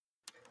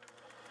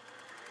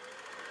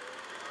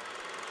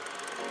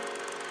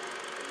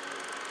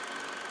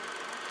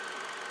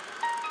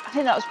I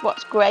think that's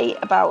what's great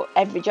about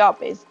every job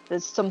is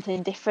there's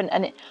something different,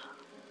 and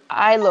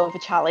I love a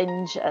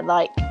challenge and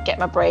like get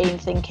my brain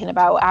thinking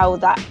about how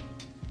that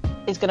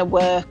is going to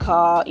work,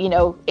 or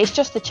it's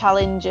just the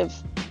challenge of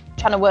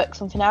trying to work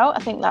something out. I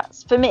think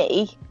that's, for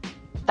me,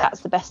 that's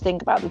the best thing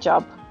about the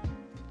job.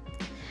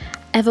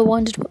 Ever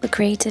wondered what the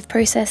creative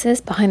process is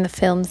behind the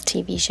films,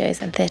 TV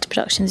shows and theatre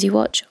productions you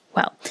watch?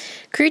 Well,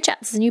 Crew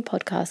Chats is a new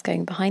podcast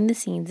going behind the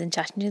scenes and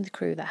chatting to the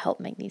crew that help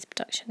make these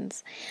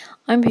productions.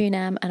 I'm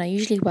Poonam and I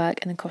usually work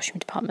in the costume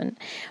department.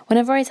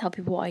 Whenever I tell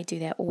people what I do,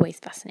 they're always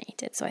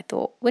fascinated. So I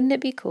thought, wouldn't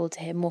it be cool to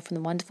hear more from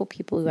the wonderful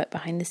people who work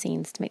behind the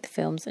scenes to make the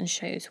films and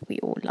shows we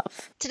all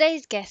love?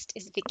 Today's guest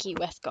is Vicky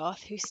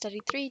Westgarth, who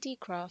studied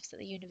 3D crafts at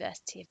the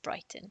University of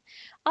Brighton.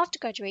 After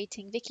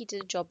graduating, Vicky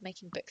did a job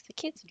making books for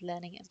kids with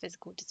learning and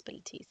physical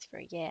disabilities for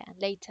a year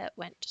and later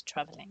went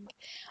travelling.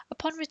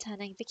 Upon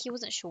returning, Vicky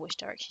wasn't sure which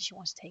direction she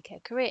wanted to take her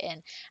career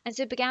in, and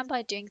so began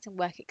by doing some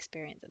work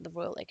experience at the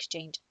Royal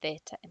Exchange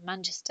Theatre in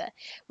Manchester,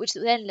 which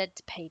then led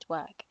to paid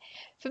work.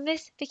 From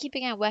this, Vicky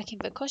began working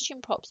for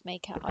costume props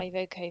maker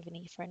Ivo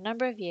Coveney for a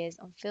number of years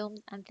on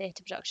films and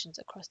theatre productions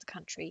across the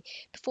country,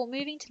 before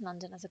moving to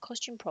London as a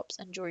costume props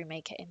and jewellery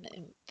maker in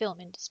the film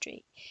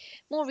industry.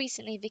 More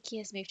recently, Vicky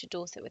has moved to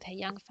Dorset with her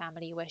young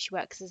family, where she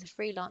works as a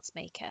freelance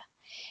maker.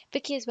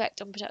 Vicky has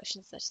worked on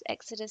productions such as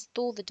Exodus,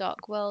 Thor: The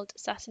Dark World,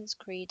 Assassin's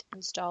Creed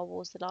and Star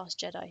Wars: The Last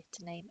Jedi,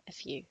 to name a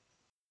few.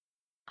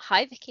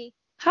 Hi, Vicky.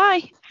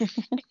 Hi.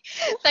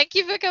 Thank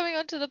you for coming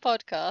onto the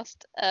podcast.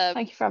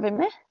 Thank you for having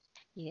me.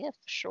 Yeah,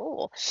 for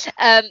sure.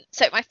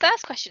 So my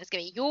first question is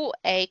going to be, you're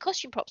a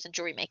costume props and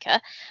jewellery maker.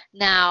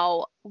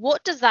 Now,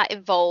 what does that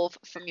involve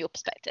from your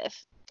perspective?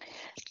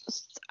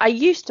 I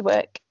used to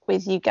work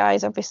with you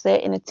guys,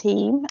 obviously, in a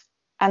team,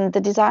 and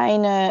the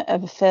designer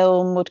of a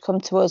film would come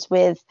to us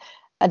with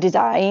a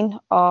design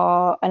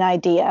or an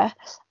idea,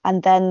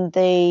 and then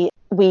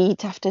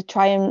we'd have to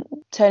try and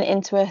turn it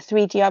into a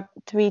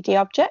 3D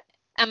object.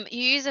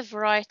 You use a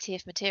variety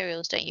of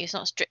materials, don't you? It's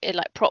not strictly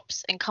like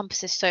props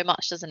encompasses so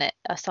much, doesn't it?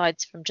 Aside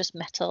from just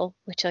metal,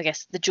 which I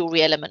guess the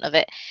jewelry element of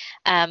it.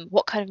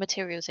 What kind of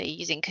materials are you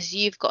using? Because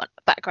you've got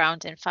a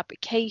background in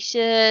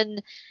fabrication,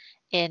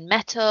 in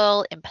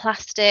metal, in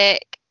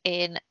plastic,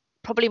 in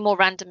probably more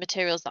random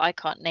materials that I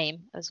can't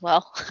name as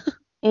well.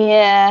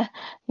 Yeah.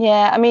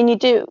 I mean, you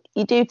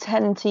do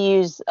tend to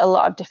use a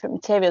lot of different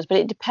materials, but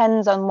it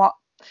depends on what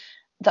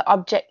the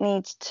object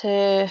needs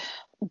to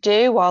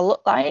do or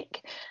look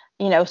like.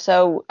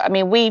 So I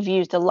mean, we've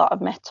used a lot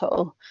of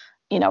metal,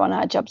 on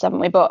our jobs, haven't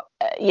we? But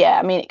yeah,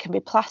 I mean, it can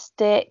be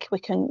plastic.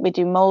 We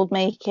do mold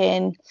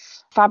making,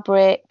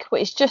 fabric.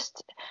 But it's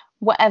just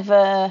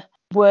whatever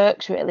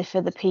works really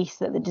for the piece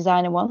that the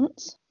designer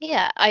wants.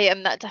 Yeah,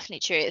 that's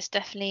definitely true. It's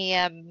definitely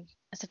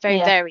it's a very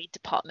varied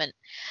department.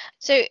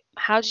 So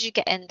how did you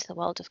get into the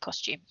world of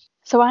costume?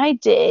 So I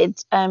did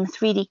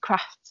 3D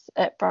crafts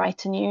at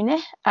Brighton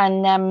Uni,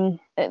 and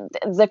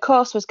the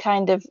course was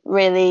kind of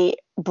really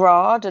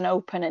broad and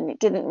open, and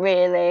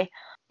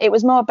it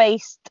was more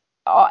based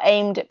or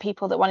aimed at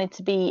people that wanted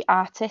to be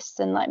artists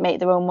and like make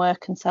their own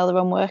work and sell their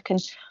own work.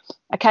 And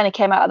I kind of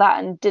came out of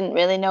that and didn't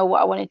really know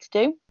what I wanted to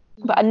do,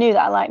 but I knew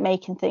that I liked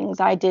making things.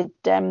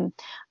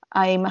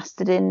 I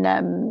mastered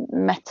in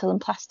metal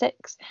and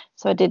plastics,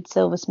 so I did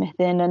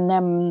silversmithing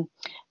and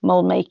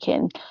mold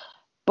making.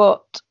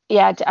 But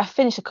yeah, I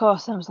finished the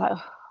course and I was like,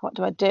 oh, what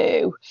do I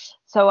do?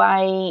 So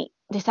I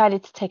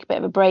decided to take a bit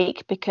of a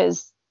break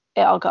because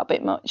it all got a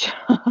bit much,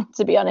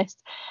 to be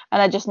honest.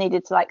 And I just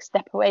needed to like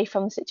step away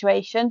from the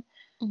situation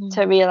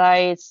to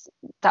realise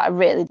that I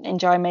really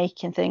enjoy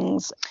making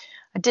things.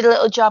 I did a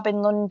little job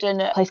in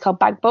London at a place called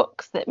Bag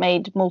Books that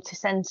made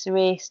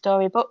multi-sensory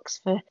storybooks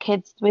for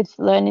kids with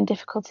learning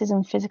difficulties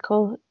and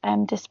physical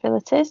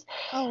disabilities.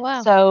 Oh,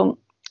 wow. So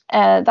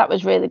that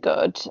was really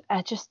good.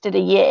 I just did a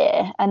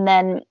year, and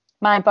then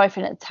my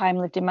boyfriend at the time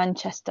lived in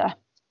Manchester.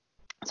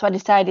 So I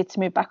decided to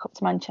move back up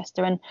to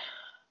Manchester, and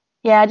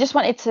I just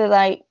wanted to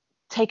like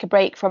take a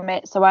break from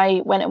it. So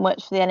I went and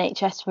worked for the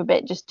NHS for a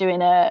bit, just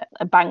doing a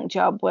bank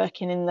job,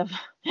 working in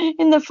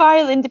the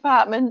filing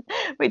department,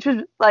 which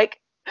was like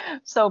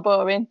so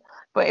boring,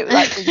 but it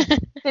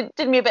like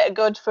did me a bit of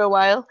good for a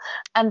while.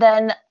 And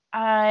then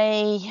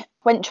I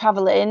went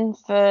travelling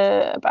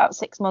for about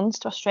 6 months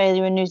to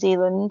Australia and New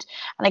Zealand,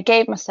 and I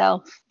gave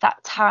myself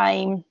that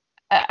time.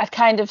 I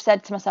kind of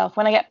said to myself,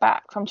 when I get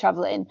back from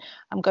travelling,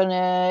 I'm going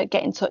to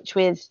get in touch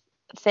with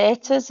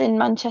theatres in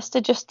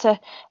Manchester just to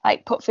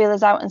like put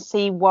feelers out and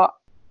see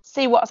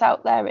what's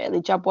out there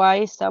really job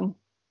wise. So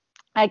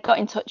I got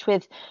in touch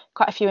with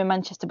quite a few in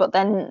Manchester, but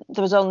then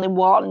there was only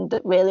one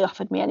that really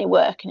offered me any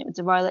work, and it was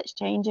the Royal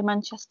Exchange in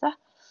Manchester.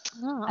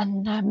 Oh.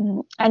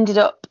 And ended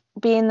up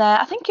being there.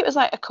 I think it was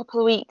like a couple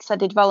of weeks I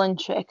did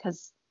voluntary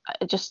because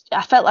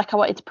I felt like I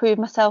wanted to prove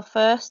myself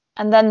first.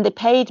 And then they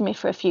paid me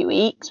for a few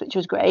weeks, which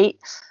was great.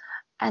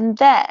 And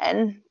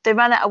then they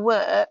ran out of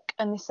work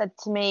and they said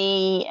to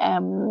me,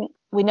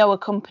 we know a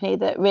company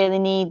that really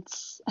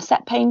needs a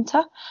set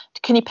painter.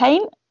 Can you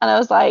paint? And I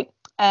was like,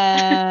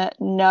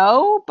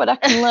 no, but I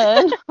can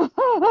learn.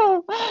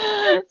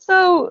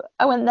 So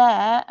I went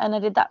there and I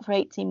did that for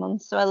 18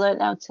 months. So I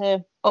learned how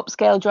to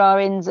upscale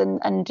drawings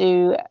and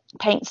do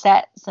paint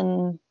sets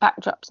and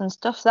backdrops and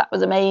stuff. So that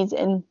was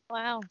amazing.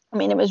 Wow. I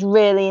mean, it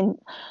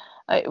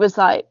was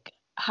like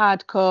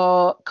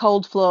hardcore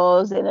cold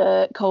floors in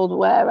a cold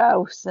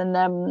warehouse.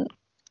 And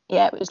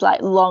yeah, it was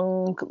like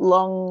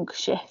long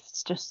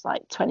shifts, just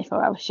like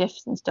 24-hour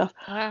shifts and stuff.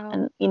 Wow.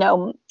 And,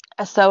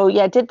 so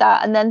yeah, I did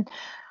that. And then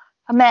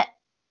I met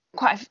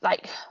quite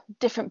like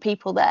different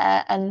people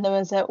there, and there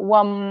was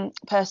one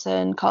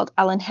person called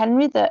Alan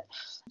Henry that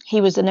he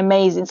was an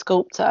amazing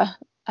sculptor,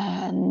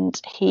 and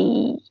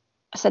he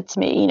said to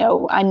me,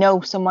 I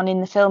know someone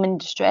in the film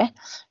industry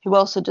who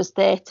also does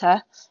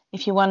theatre,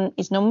 if you want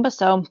his number.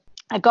 So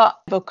I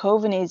got Ivo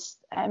Coveney's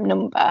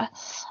number,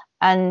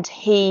 and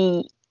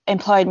he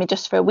employed me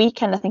just for a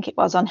weekend, I think it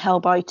was, on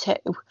Hellboy 2.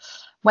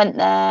 Went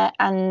there,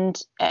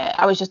 and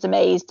I was just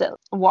amazed at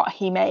what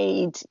he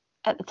made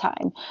at the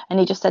time. And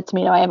he just said to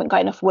me, I haven't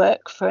got enough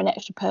work for an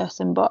extra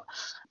person, but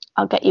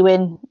I'll get you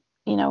in,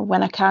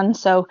 when I can.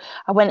 So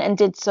I went and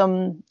did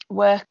some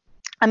work,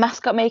 a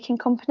mascot making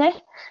company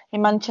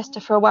in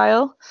Manchester for a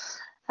while.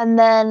 And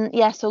then,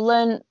 so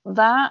learned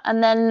that.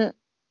 And then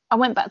I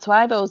went back to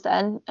Ivo's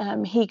then.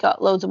 He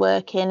got loads of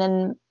work in,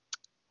 and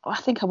I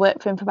think I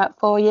worked for him for about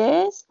 4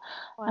 years.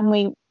 Wow.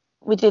 And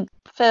we did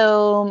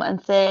film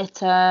and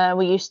theatre.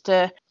 We used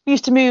to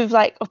move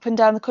like up and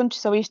down the country.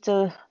 So we used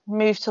to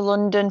move to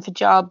London for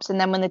jobs, and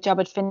then when the job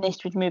had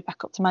finished, we'd move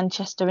back up to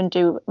Manchester and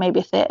do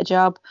maybe a theatre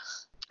job.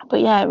 But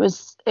yeah, it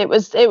was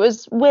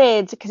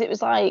weird because it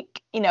was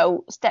like,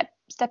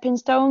 stepping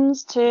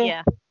stones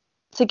to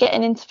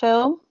getting into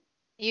film.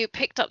 You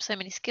picked up so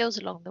many skills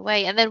along the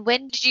way. And then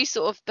when did you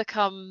sort of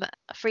become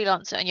a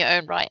freelancer in your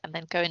own right, and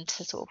then go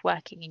into sort of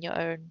working in your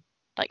own,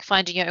 like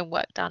finding your own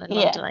work down in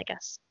London, I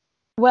guess?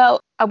 Well,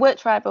 I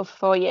worked for Ivo for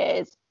 4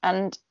 years,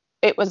 and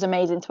it was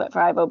amazing to work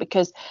for Ivo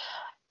because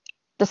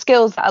the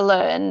skills that I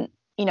learned,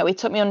 he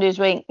took me under his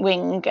wing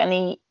and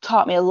he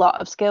taught me a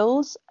lot of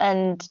skills.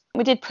 And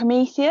we did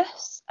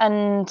Prometheus,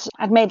 and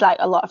I'd made like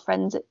a lot of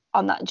friends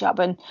on that job.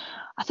 And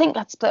I think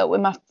I'd split up with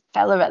my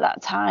fella at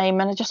that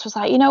time, and I just was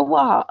like, you know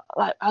what,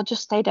 like I'll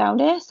just stay down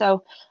here.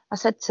 So I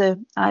said to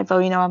Ivo,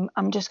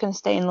 I'm just going to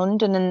stay in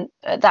London. And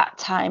at that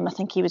time, I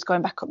think he was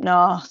going back up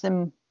north,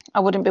 and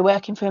I wouldn't be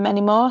working for him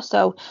anymore.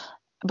 So,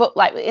 but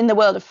like in the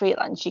world of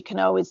freelance, you can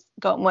always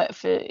go and work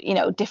for,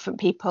 different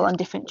people and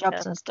different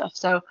jobs and stuff.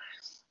 So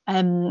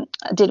I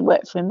did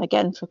work for him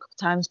again for a couple of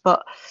times.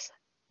 But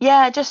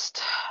yeah,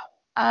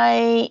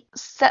 I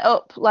set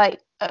up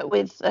like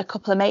with a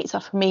couple of mates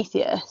off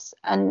Prometheus,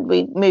 and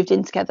we moved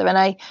in together, and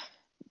I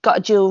got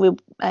a jewellery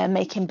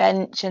making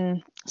bench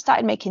and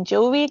started making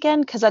jewellery again,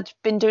 because I'd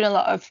been doing a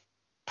lot of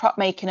prop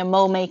making and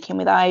mold making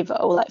with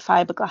Ivo, like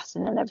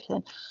fiberglassing and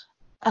everything.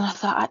 And I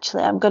thought,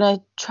 actually, I'm going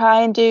to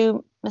try and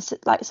do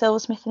like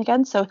silversmithing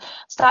again. So I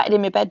started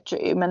in my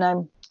bedroom, and I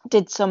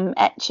did some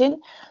etching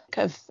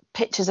of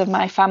pictures of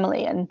my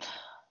family. And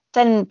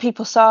then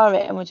people saw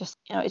it and were just,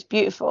 it's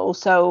beautiful.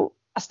 So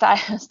I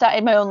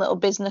started my own little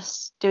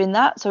business doing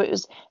that. So it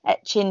was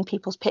etching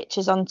people's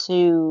pictures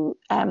onto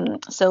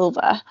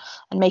silver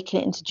and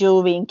making it into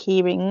jewellery and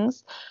key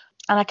rings.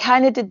 And I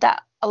kind of did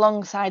that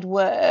alongside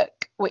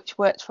work, which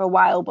worked for a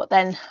while. But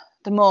then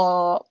the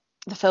more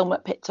the film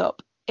work picked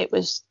up, it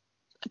was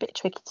a bit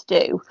tricky to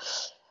do.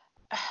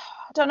 I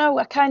don't know,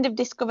 I kind of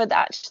discovered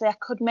that actually I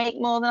could make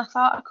more than I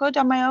thought I could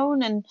on my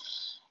own, and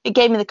it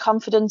gave me the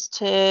confidence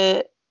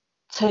to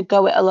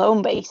go it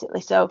alone,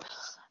 basically. So,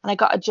 and I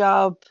got a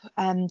job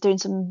doing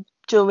some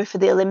jewellery for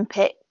the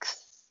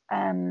Olympics,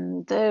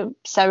 the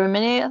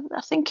ceremony,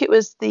 I think it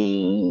was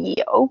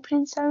the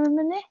opening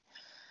ceremony,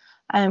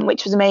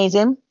 which was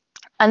amazing.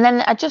 And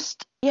then I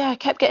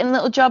kept getting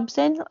little jobs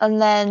in,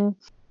 and then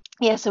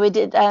so we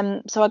did.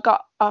 So I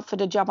got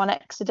offered a job on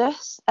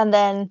Exodus, and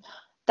then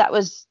that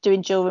was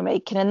doing jewellery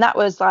making, and that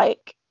was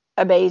like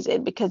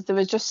amazing because there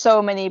was just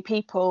so many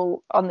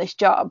people on this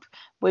job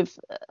with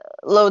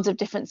loads of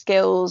different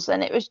skills,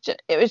 and it was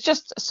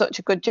just such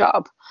a good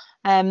job.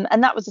 And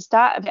that was the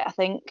start of it, I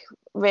think.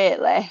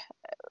 Really,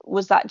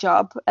 was that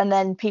job, and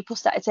then people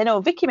started saying,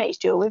 "Oh, Vicky makes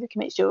jewellery.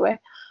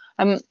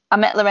 I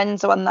met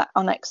Lorenzo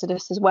on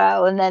Exodus as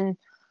well, and then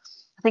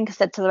I think I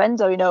said to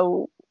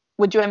Lorenzo,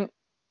 would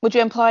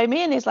you employ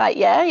me? And he's like,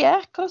 yeah,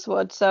 of course I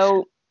would.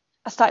 So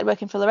I started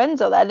working for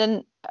Lorenzo then,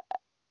 and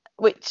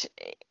which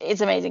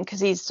is amazing because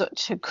he's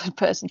such a good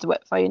person to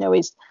work for.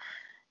 He's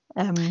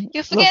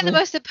you're forgetting the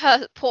most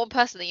important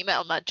person that you met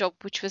on that job,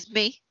 which was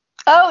me.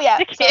 Oh yeah,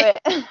 sorry.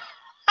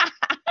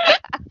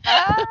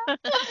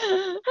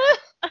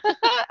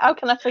 How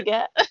can I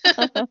forget?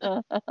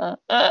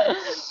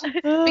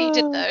 But you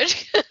did know.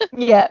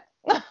 Yeah.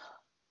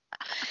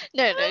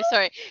 No,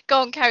 sorry.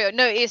 Go on, carry on.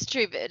 No, it's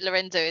true, but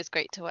Lorenzo is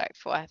great to work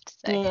for, I have to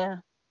say.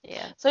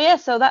 Yeah.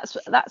 So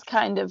that's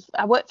kind of,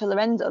 I worked for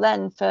Lorenzo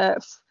then for,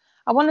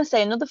 I want to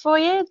say another 4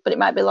 years, but it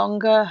might be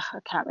longer. I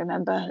can't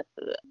remember.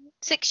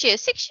 6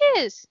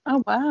 years.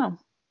 Oh wow.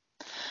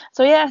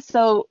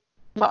 So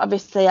but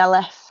obviously I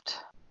left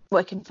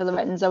working for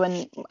Lorenzo,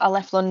 and I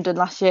left London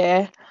last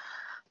year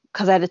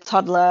because I had a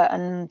toddler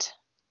and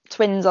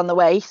twins on the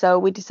way. So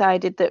we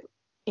decided that,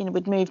 you know,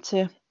 we'd move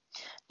to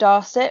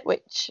Dorset,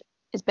 which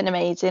has been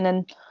amazing,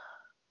 and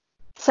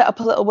set up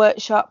a little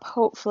workshop,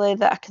 hopefully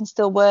that I can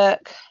still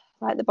work.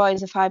 Like, the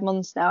boys are 5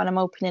 months now, and I'm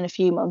hoping in a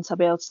few months I'll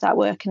be able to start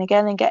working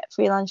again and get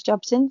freelance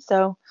jobs in.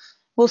 So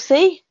we'll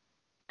see.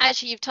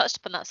 Actually, you've touched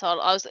upon that, Sol.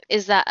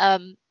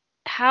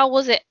 How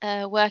was it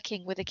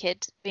working with a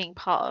kid, being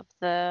part of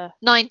the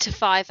 9 to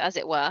 5, as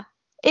it were?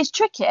 It's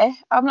tricky,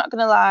 I'm not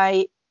going to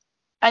lie.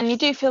 And you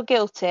do feel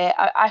guilty.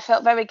 I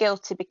felt very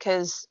guilty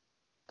because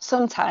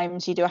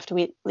sometimes you do have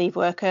to leave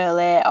work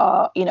early,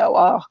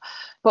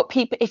 but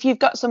people, if you've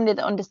got somebody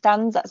that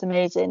understands, that's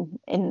amazing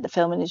in the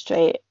film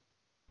industry,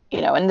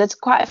 you know. And there's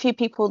quite a few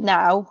people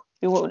now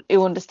who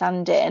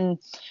understand it and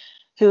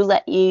who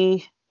let you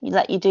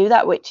do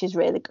that, which is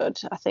really good,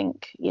 I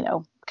think, you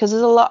know, because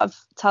there's a lot of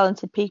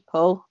talented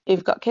people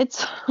who've got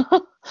kids.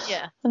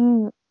 Yeah.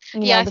 And,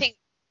 I think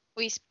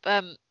we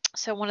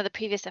so one of the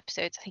previous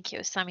episodes, I think it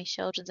was Sammy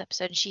Sheldon's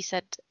episode, and she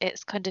said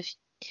it's kind of,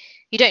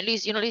 you're not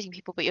losing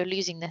people, but you're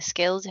losing their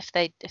skills if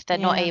they're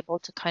not able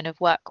to kind of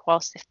work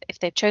whilst, if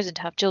they've chosen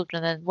to have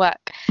children and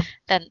work,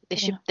 then there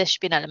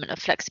should be an element of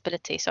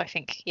flexibility. So I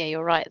think,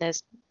 you're right,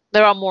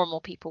 there are more and more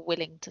people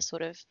willing to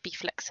sort of be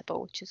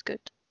flexible, which is good.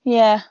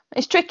 Yeah,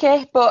 it's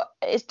tricky, but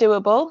it's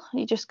doable.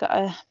 You just got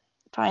to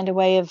find a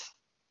way of,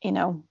 you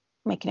know,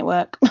 making it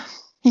work.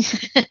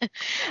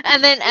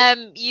 And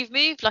then you've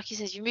moved, like you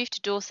said, you moved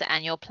to Dorset,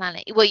 and you're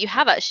planning, well, you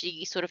have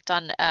actually sort of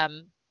done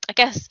I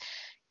guess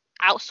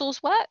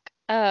outsource work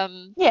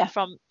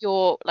from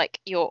your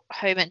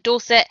home in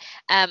Dorset.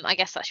 I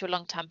guess that's your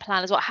long-term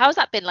plan as well. How's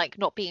that been, like,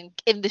 not being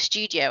in the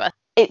studio?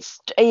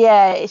 It's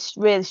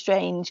really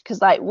strange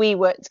because, like, we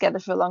worked together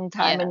for a long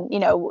time, and, you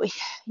know,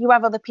 you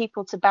have other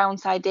people to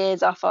bounce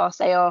ideas off or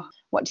say, oh,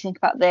 what do you think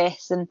about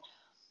this? And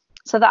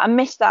so that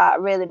I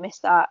really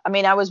missed that. I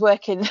mean, I was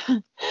working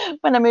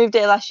when I moved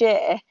here last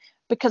year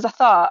because I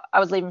thought I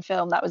was leaving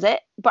film, that was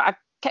it. But I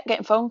kept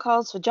getting phone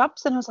calls for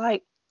jobs, and I was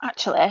like,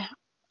 actually,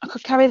 I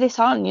could carry this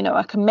on, you know,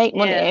 I can make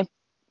money. Yeah.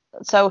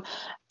 So,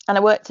 and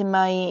I worked in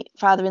my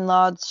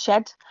father-in-law's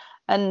shed,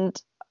 and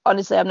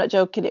honestly, I'm not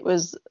joking, it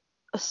was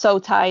so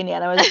tiny,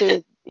 and I was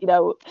doing, you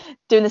know,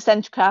 doing the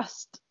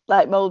Centricast,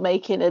 like, mold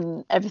making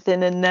and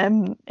everything,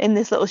 and in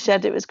this little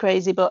shed. It was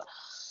crazy, but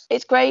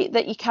it's great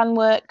that you can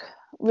work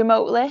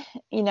remotely,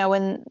 you know,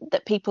 and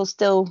that people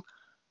still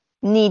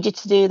need you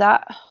to do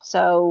that.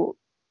 So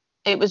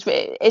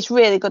it's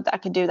really good that I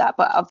can do that,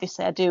 but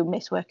obviously I do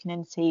miss working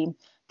in a team.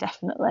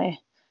 Definitely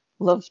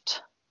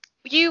loved.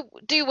 You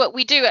do what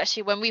we do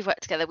actually. When we've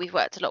worked together, we've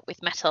worked a lot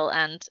with metal,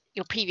 and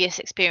your previous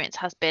experience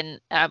has been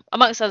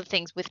amongst other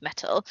things with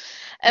metal.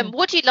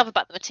 What do you love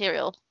about the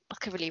material?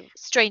 Like, a really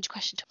strange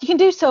question. You can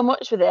do so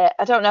much with it.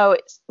 I don't know,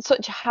 it's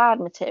such a hard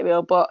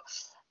material, but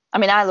I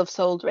mean, I love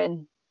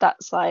soldering.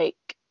 That's like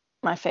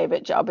my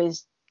favorite job,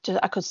 is just,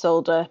 I could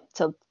solder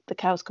till the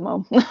cows come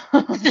home.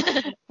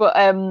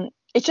 But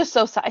it's just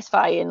so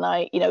satisfying,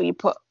 like, you know, you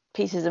put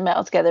pieces of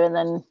metal together and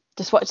then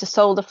just watch the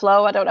solder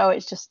flow. I don't know,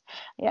 it's just,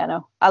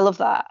 I love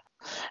that.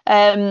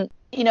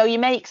 You know, you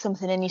make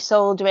something and you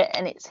solder it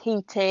and it's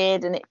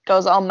heated and it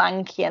goes all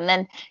manky, and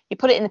then you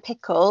put it in the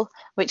pickle,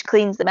 which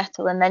cleans the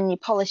metal, and then you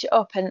polish it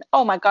up, and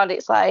oh my god,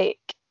 it's like,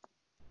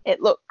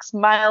 it looks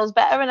miles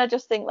better. And I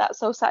just think that's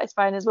so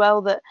satisfying as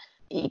well, that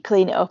you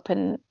clean it up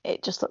and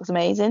it just looks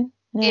amazing.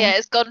 Yeah,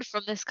 it's gone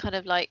from this kind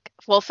of like,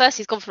 well, first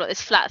he's gone from like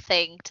this flat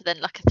thing to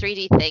then like a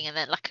 3D thing, and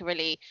then like a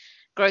really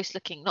gross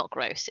looking, not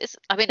gross, it's,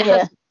 I mean, it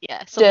has,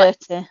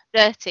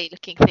 dirty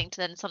looking thing, to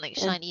then something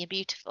shiny and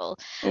beautiful.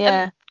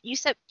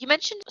 You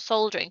mentioned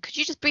soldering. Could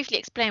you just briefly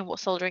explain what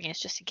soldering is,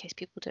 just in case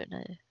people don't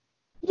know?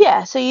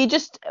 Yeah, so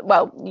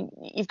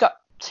you've got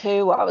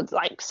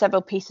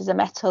several pieces of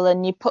metal,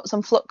 and you put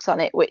some flux on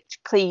it, which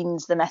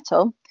cleans the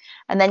metal.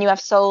 And then you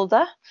have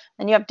solder,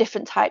 and you have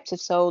different types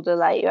of solder,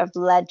 like you have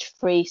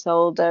lead-free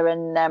solder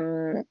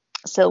and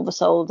silver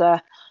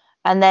solder.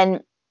 And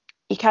then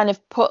you kind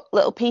of put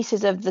little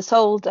pieces of the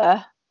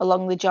solder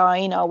along the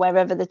join, or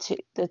wherever the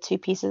two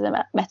pieces of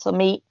metal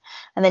meet,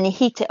 and then you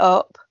heat it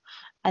up,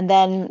 and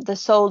then the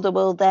solder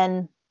will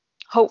then,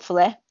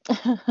 hopefully,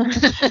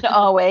 not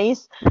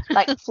always,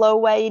 like, flow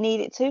where you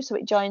need it to, so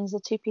it joins the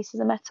two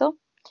pieces of metal.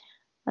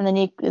 And then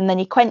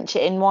you quench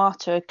it in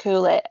water,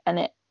 cool it,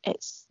 and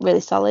it's really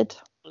solid.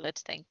 Solid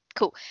thing.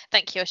 Cool.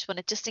 Thank you. I just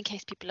wanted, just in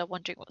case people are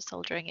wondering what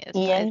soldering is.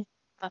 Yeah.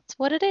 That's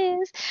what it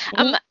is.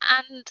 And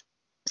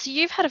so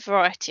you've had a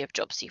variety of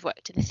jobs. You've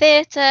worked in the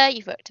theatre,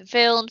 you've worked in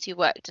films, you've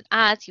worked in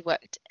ads, you've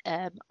worked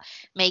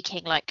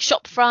making like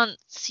shop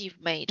fronts, you've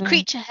made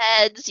creature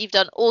heads, you've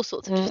done all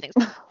sorts of different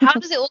things. How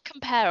does it all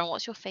compare, and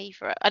what's your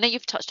favourite? I know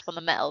you've touched upon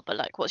the metal, but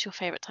like, what's your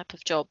favourite type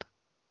of job?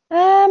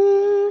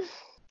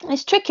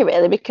 It's tricky,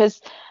 really,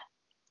 because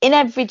in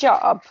every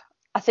job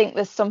I think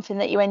there's something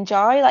that you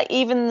enjoy. Like,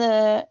 even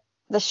the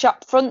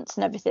shop fronts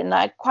and everything,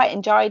 I quite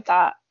enjoyed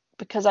that,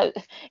 because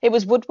it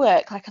was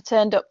woodwork. Like I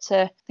turned up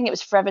to, I think it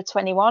was Forever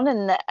 21,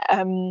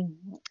 and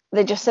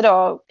they just said,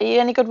 "Oh, are you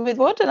any good with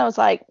wood?" And I was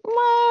like,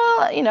 "Well,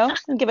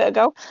 I'll give it a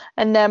go."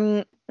 And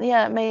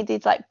I made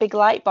these like big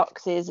light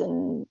boxes,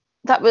 and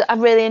I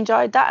really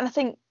enjoyed that. And I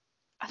think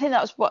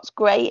that was what's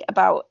great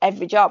about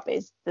every job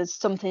is there's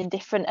something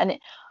different, and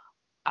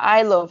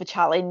I love a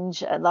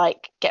challenge and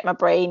like get my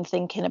brain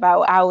thinking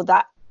about how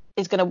that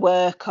is going to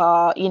work,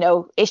 or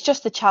it's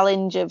just the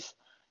challenge of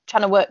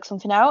trying to work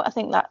something out. I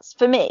think that's,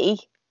 for me,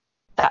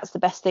 that's the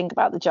best thing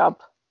about the job.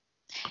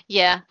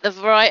 Yeah, the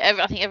variety.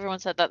 I think everyone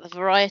said that, the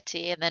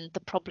variety, and then the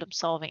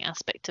problem-solving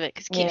aspect of it,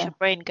 because it keeps your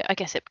brain. I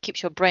guess it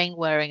keeps your brain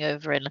whirring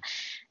over in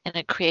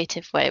a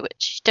creative way,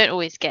 which you don't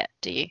always get,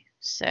 do you?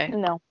 So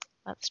no,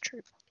 that's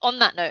true. On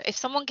that note, if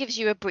someone gives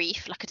you a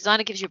brief, like a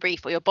designer gives you a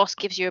brief, or your boss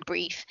gives you a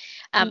brief,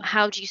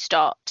 how do you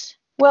start?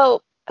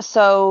 Well,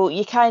 so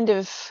you kind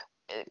of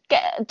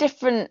get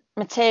different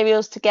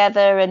materials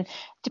together, and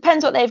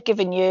depends what they've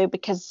given you,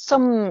 because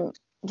some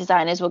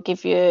designers will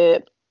give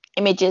you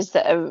images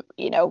that are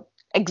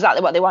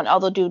exactly what they want, or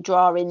they'll do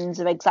drawings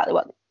of exactly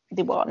what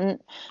they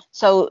want,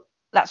 so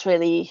that's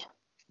really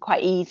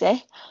quite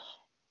easy.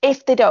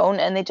 If they don't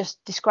and they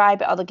just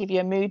describe it, or they'll give you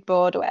a mood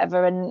board or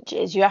whatever, and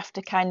you have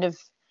to kind of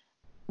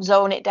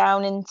zone it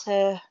down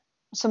into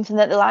something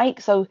that they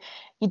like. So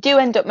you do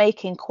end up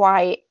making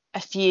quite a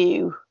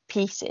few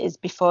pieces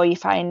before you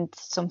find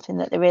something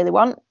that they really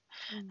want.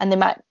 And they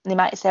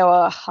might say,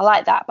 "Oh, I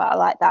like that, but I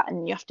like that,"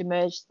 and you have to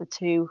merge the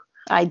two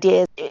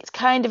ideas. It's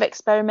kind of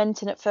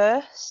experimenting at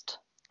first,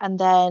 and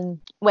then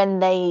when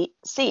they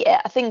see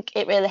it, I think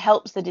it really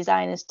helps the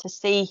designers to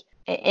see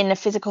it in a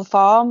physical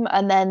form,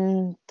 and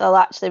then they'll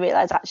actually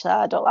realize, actually,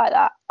 I don't like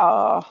that,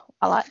 or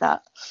I like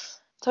that.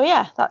 So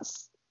yeah,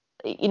 that's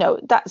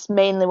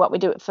mainly what we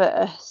do at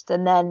first,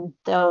 and then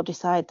they'll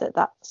decide that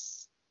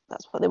that's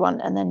what they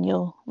want, and then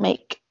you'll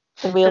make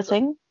the real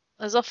thing.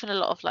 There's often a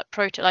lot of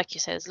like you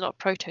say, there's a lot of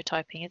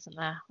prototyping, isn't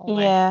there?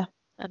 Almost. Yeah.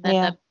 And then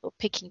they're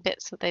picking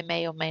bits that they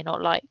may or may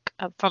not like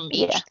from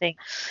each thing.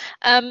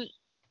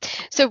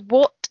 So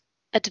what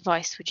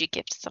advice would you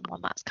give to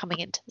someone that's coming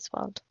into this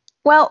world?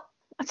 Well,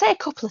 I'd say a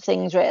couple of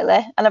things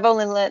really, and I've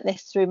only learnt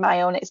this through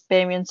my own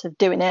experience of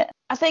doing it.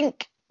 I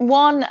think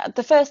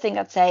the first thing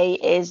I'd say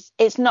is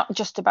it's not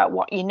just about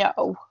what you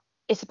know,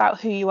 it's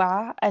about who you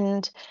are.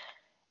 And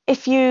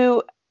if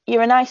you're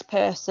a nice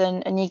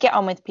person and you get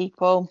on with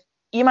people,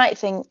 you might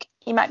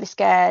be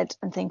scared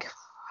and think,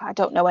 I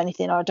don't know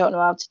anything, or I don't know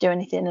how to do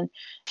anything. And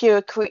if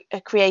you're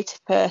a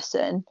creative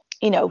person,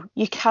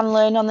 you can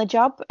learn on the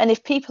job. And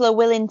if people are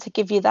willing to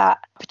give you that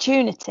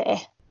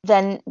opportunity,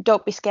 then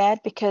don't be scared,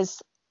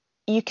 because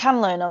you can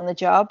learn on the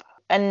job.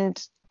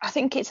 And I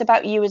think it's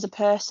about you as a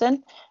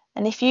person.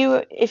 And if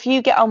you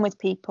get on with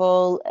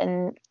people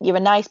and you're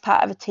a nice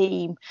part of a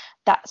team,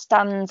 that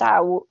stands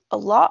out a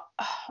lot.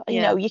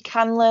 You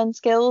can learn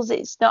skills.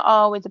 It's not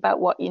always about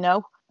what you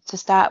know to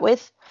start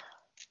with.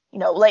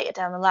 Later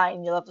down the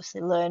line, you'll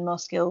obviously learn more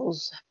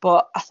skills.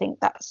 But I think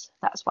that's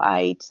what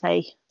I'd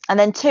say. And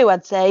then 2,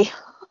 I'd say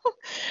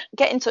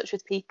get in touch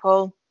with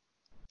people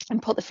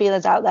and put the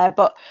feelers out there,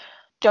 but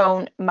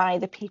don't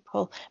mind the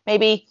people.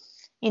 Maybe,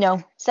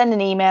 send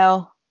an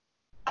email,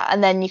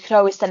 and then you could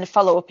always send a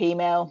follow-up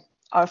email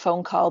or a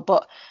phone call,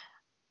 but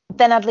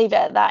then I'd leave it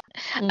at that.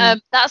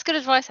 That's good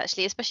advice,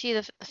 actually,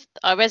 especially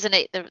I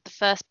resonate the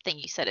first thing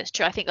you said is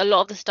true. I think a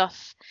lot of the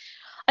stuff,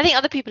 I think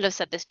other people have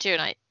said this too,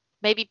 and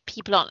maybe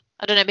people aren't,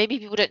 I don't know, maybe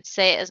people don't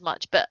say it as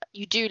much, but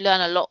you do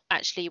learn a lot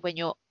actually when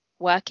you're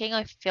working.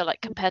 I feel like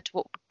compared to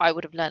what I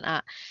would have learned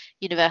at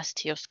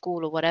university or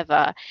school or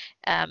whatever,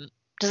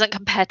 doesn't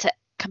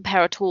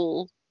compare at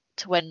all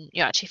to when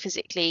you're actually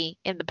physically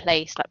in the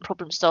place, like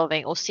problem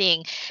solving or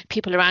seeing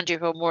people around you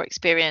who are more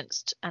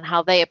experienced and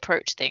how they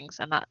approach things,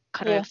 and that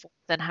kind of informs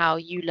then how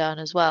you learn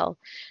as well.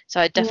 So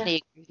I definitely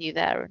agree with you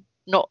there, and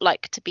not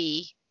like to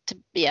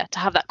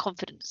have that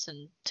confidence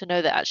and to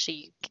know that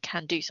actually you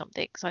can do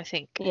something. So I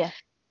think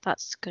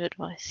that's good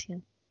advice.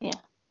 Yeah.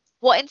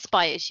 What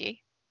inspires you?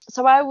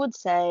 So I would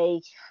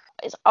say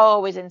it's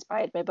always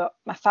inspired me, but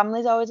my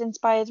family's always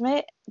inspired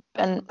me.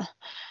 And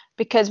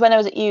because when I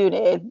was at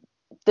uni,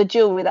 the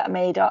jewellery that I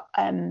made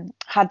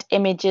had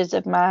images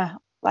of my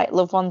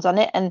loved ones on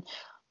it, and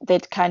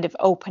they'd kind of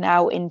open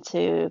out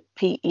into,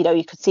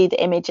 you could see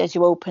the image as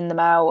you open them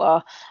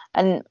out,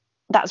 and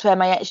that's where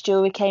my etched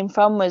jewellery came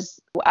from,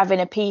 was having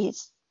a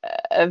piece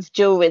of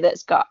jewellery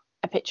that's got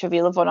a picture of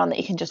your loved one on that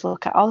you can just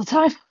look at all the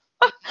time.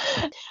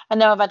 And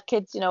now I've had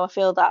kids, I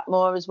feel that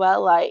more as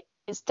well. Like,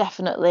 it's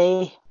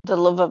definitely the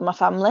love of my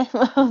family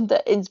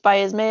that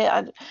inspires me.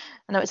 I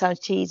know it sounds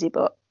cheesy,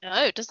 but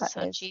no, it doesn't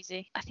sound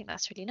cheesy. I think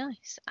that's really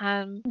nice.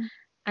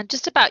 And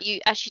just about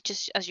you, actually,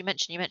 just as you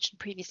mentioned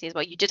previously as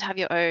well, you do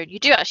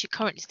actually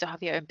currently still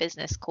have your own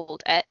business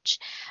called Etch,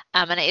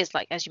 and it is,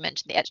 like, as you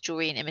mentioned, the Etch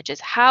jewelry and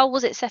images. How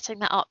was it setting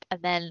that up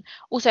and then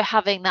also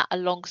having that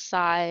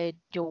alongside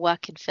your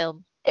work in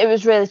film? It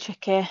was really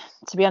tricky,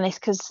 to be honest,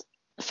 because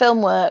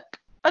film work,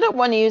 I don't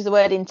want to use the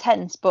word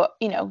intense, but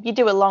you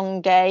do a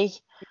long day,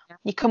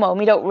 you come home,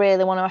 you don't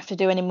really want to have to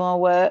do any more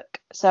work,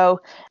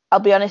 So I'll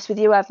be honest with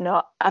you, I've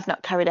not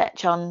carried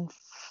Etch on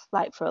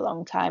like for a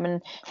long time,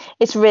 and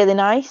it's really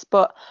nice,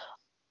 but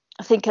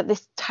I think at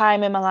this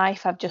time in my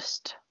life I've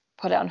just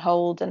put it on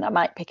hold, and I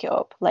might pick it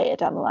up later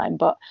down the line,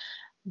 but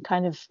I'm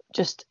kind of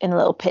just in a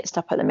little pit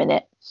stop at the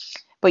minute.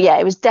 But yeah,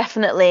 it was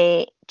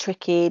definitely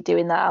tricky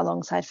doing that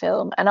alongside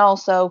film, and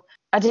also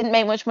I didn't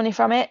make much money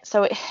from it,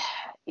 so it,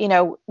 you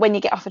know, when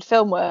you get offered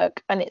film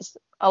work and it's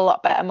a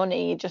lot better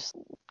money,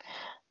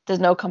 there's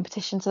no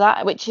competition to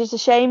that, which is a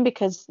shame,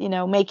 because, you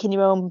know, making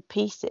your own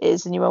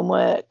pieces and your own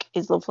work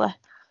is lovely,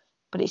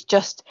 but it's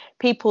just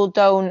people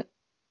don't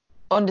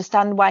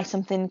understand why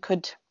something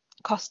could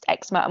cost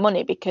X amount of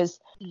money, because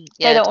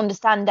they don't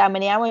understand how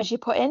many hours you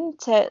put in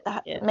to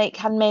make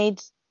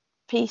handmade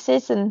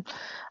pieces. And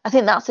I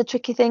think that's a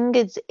tricky thing,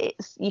 is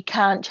you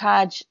can't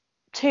charge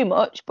too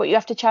much, but you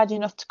have to charge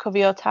enough to cover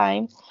your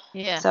time.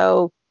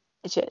 So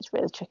it's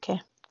really tricky.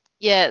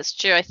 Yeah, it's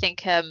true. I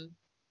think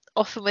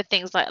often with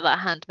things like that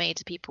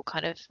handmade, people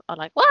kind of are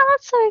like, wow,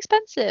 that's so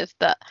expensive,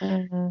 but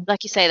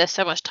like you say, there's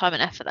so much time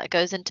and effort that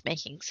goes into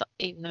making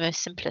even the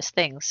most simplest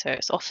things, so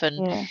it's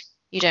often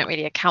you don't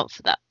really account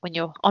for that when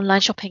you're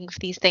online shopping for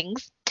these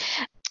things.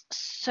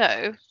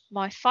 So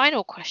my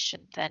final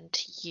question then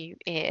to you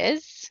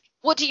is,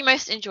 what do you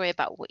most enjoy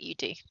about what you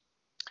do?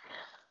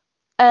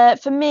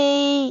 For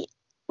me,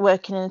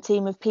 working in a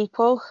team of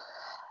people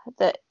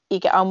that you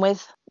get on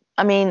with.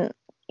 I mean,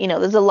 you know,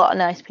 there's a lot of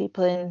nice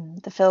people in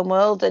the film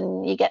world,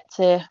 and you get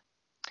to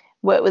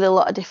work with a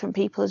lot of different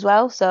people as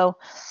well. So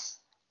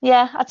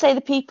yeah, I'd say the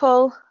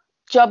people.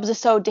 Jobs are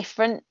so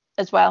different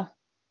as well.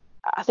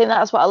 I think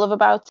that's what I love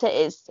about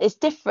it. It's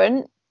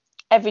different.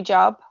 Every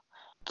job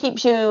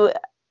keeps you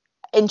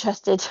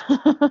interested.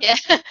 Yeah,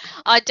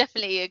 I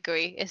definitely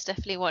agree. It's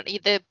definitely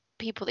the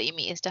people that you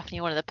meet is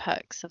definitely one of the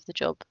perks of the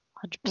job,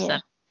 100%.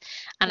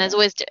 And there's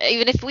always,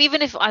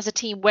 even if as a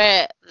team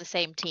we're the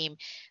same team,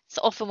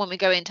 so often when we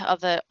go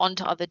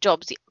onto other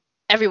jobs,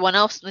 everyone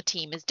else on the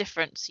team is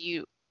different, so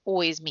you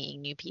always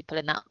meeting new people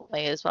in that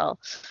way as well.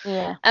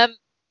 So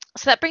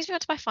that brings me on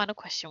to my final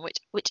question,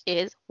 which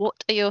is,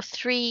 what are your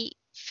 3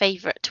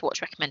 favorite to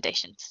watch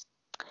recommendations?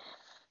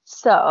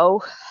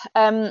 So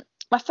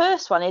my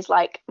first one is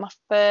like my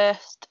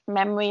first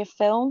memory of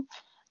film,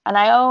 and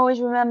I always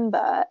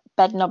remember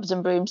Bedknobs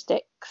and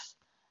Broomsticks.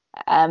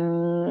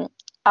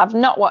 I've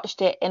not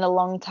watched it in a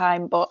long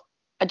time, but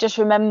I just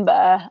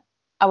remember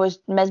I was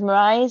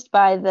mesmerised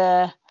by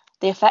the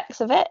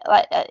effects of it.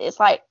 Like, it's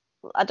like,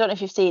 I don't know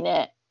if you've seen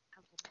it.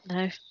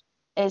 No.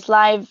 It's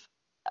live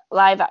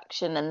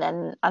action and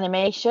then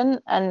animation,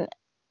 and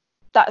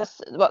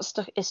that's what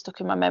is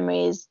stuck in my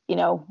memory. Is, you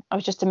know, I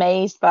was just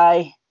amazed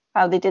by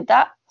how they did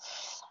that.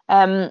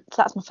 So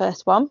that's my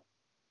first one,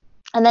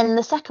 and then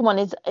the second one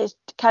is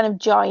kind of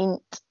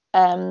joint.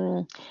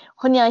 Honey,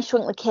 I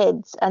Shrunk the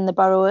Kids and The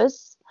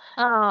Borrowers.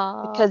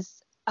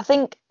 Because I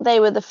think they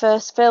were the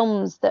first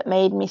films that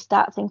made me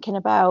start thinking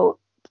about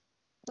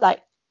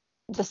like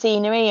the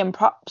scenery and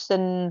props,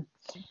 and,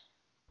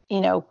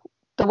 you know,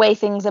 the way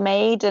things are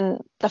made,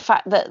 and the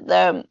fact that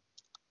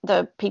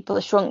the people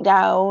are shrunk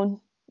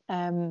down,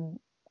 and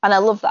I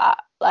love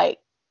that, like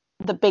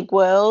the big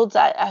worlds.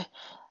 I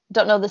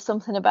don't know, there's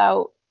something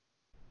about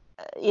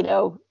you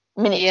know,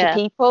 miniature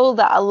people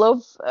that I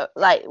love,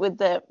 like with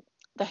the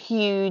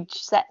huge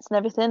sets and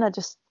everything.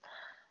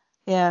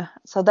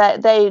 So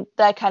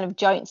they're kind of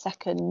joint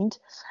second,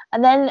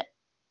 and then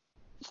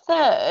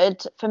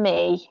third for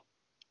me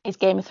is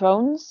Game of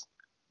Thrones,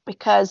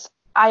 because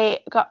I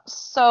got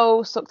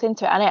so sucked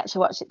into it, and I actually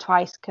watched it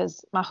twice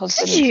because my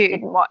husband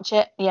didn't watch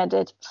it. Yeah, I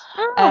did.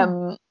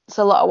 It's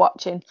a lot of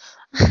watching,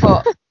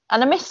 but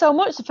and I missed so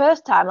much the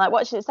first time. Like,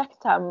 watching it the second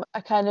time,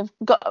 I kind of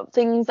got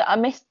things that I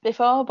missed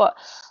before, but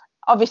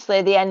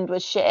obviously the end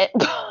was shit.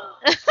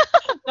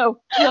 No,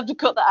 you have to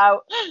cut that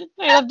out.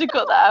 You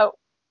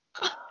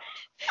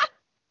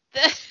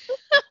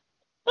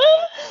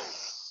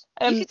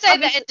could say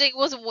the ending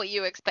wasn't what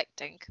you were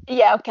expecting.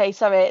 Yeah, okay,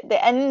 sorry.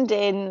 The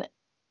ending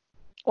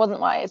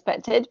wasn't what I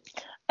expected.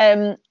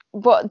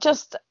 But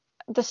just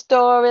the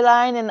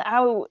storyline and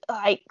how,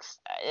 like,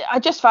 I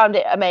just found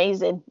it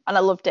amazing, and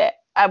I loved it.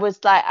 I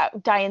was like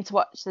dying to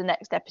watch the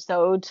next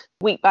episode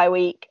week by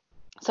week.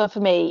 So for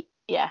me,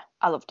 yeah,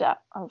 I loved it.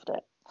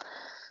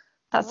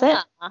 That's it.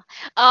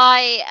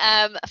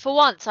 For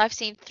once, I've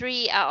seen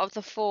 3 out of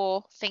the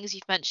 4 things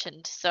you've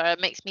mentioned, so it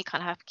makes me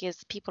kind of happy,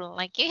 because people are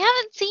like, you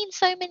haven't seen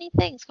so many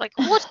things. Like,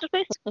 what's the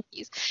best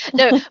confused?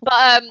 No,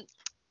 but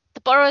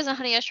The Borrowers and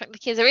Honey, I Shrunk the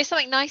Kids, there is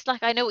something nice.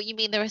 Like, I know what you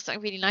mean. There is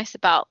something really nice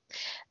about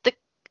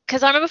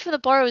because I remember from The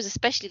Borrowers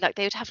especially, like,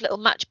 they would have little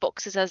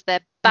matchboxes as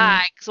their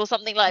bags or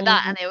something like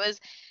that, and it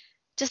was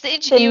just the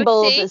ingenuity.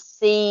 Symbols as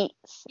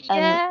seats.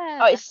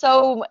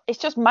 And, it's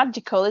just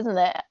magical, isn't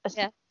it?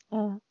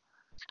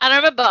 And I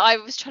remember I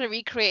was trying to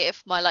recreate it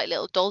for my like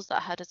little dolls that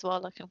I had as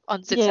well, like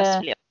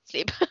unsuccessfully,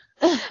 obviously.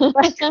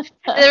 But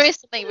there is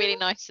something really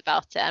nice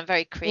about it, and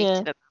very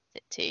creative about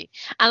it too.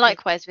 And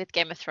likewise with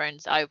Game of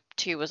Thrones, I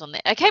too was on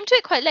it. I came to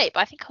it quite late, but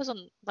I think I was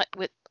on I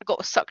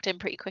got sucked in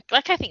pretty quick.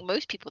 Like, I think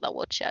most people that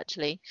watch it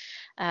actually.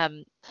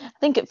 I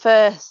think at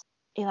first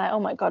you're like, oh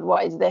my God,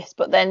 what is this?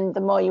 But then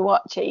the more you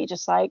watch it, you're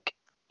just like,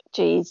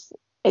 geez,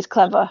 it's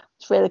clever.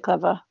 It's really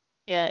clever.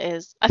 Yeah, it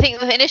is. I think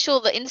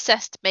the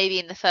incest maybe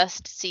in the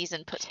first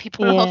season puts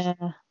people off.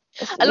 Yeah.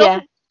 A lot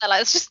of people are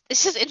like, it's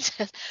just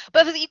incest.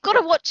 But I think you've got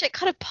to watch it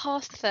kind of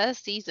past the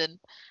first season.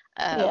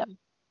 Yeah.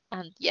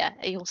 And yeah,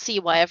 you'll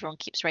see why everyone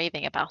keeps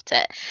raving about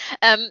it.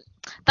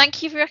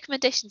 Thank you for your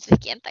recommendations,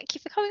 Vicky, and thank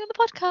you for coming on the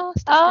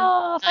podcast.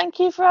 Oh, thank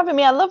you for having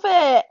me. I love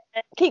it.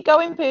 Keep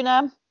going,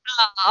 Poonam.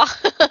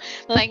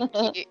 Thank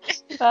you.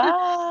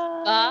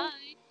 Bye. Bye.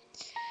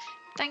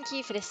 Thank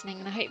you for listening,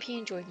 and I hope you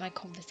enjoyed my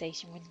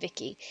conversation with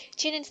Vicky.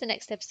 Tune into the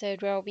next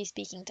episode where I'll be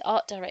speaking to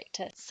art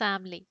director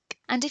Sam Leek.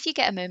 And if you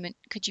get a moment,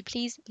 could you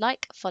please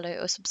like, follow,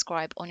 or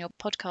subscribe on your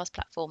podcast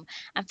platform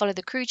and follow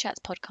the Crew Chats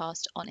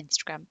podcast on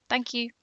Instagram? Thank you.